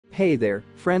Hey there,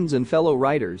 friends and fellow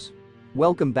riders.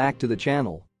 Welcome back to the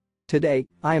channel. Today,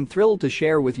 I am thrilled to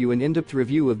share with you an in-depth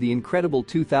review of the incredible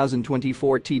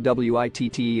 2024 TWITTER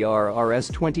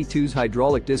RS-22's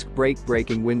hydraulic disc brake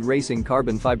braking wind racing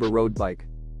carbon fiber road bike.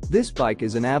 This bike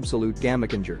is an absolute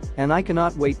game-changer, and I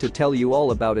cannot wait to tell you all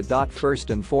about it.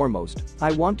 First and foremost,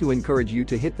 I want to encourage you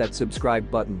to hit that subscribe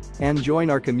button and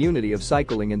join our community of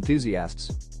cycling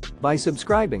enthusiasts. By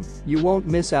subscribing, you won't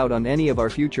miss out on any of our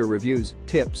future reviews,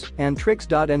 tips, and tricks.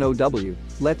 Now,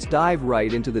 let's dive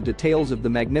right into the details of the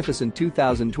magnificent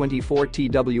 2024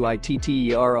 TWITTER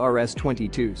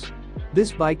RS-22s.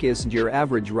 This bike isn't your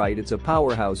average ride, it's a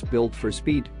powerhouse built for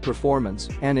speed, performance,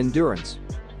 and endurance.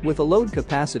 With a load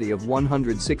capacity of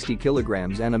 160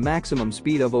 kilograms and a maximum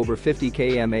speed of over 50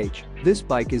 km/h, this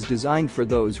bike is designed for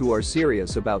those who are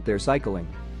serious about their cycling.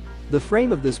 The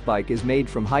frame of this bike is made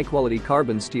from high-quality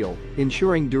carbon steel,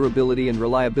 ensuring durability and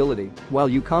reliability while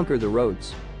you conquer the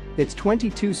roads. Its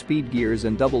 22 speed gears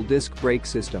and double-disc brake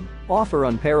system offer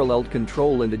unparalleled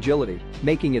control and agility,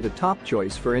 making it a top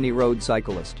choice for any road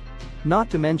cyclist. Not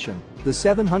to mention, the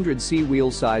 700c wheel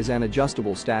size and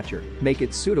adjustable stature make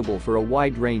it suitable for a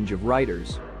wide range of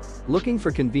riders. Looking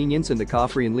for convenience and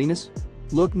eco-friendliness?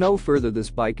 Look no further. This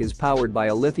bike is powered by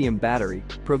a lithium battery,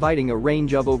 providing a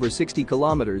range of over 60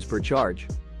 kilometers per charge.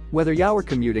 Whether you're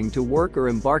commuting to work or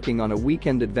embarking on a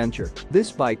weekend adventure,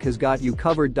 this bike has got you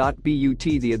covered. But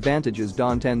the advantages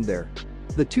don't end there.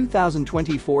 The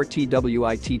 2024 TWITTER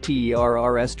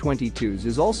RS-22s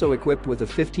is also equipped with a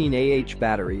 15Ah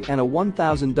battery and a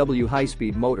 1000W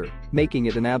high-speed motor, making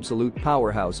it an absolute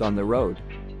powerhouse on the road.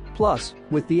 Plus,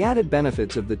 with the added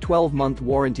benefits of the 12-month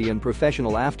warranty and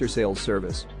professional after-sales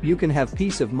service, you can have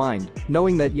peace of mind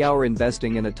knowing that you're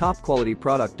investing in a top-quality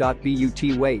product. But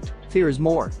wait, there's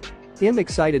more. I'm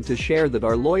excited to share that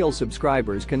our loyal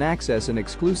subscribers can access an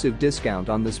exclusive discount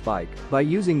on this bike by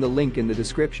using the link in the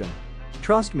description.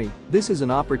 Trust me, this is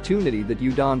an opportunity that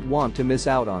you don't want to miss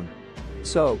out on.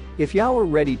 So, if you're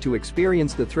ready to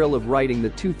experience the thrill of riding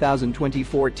the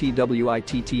 2024 TWITTER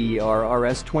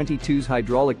RS-22's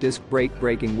hydraulic disc brake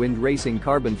braking wind racing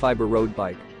carbon fiber road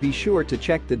bike, be sure to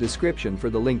check the description for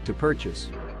the link to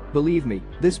purchase. Believe me,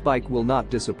 this bike will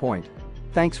not disappoint.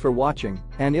 Thanks for watching,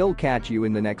 and I'll catch you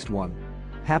in the next one.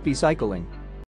 Happy cycling!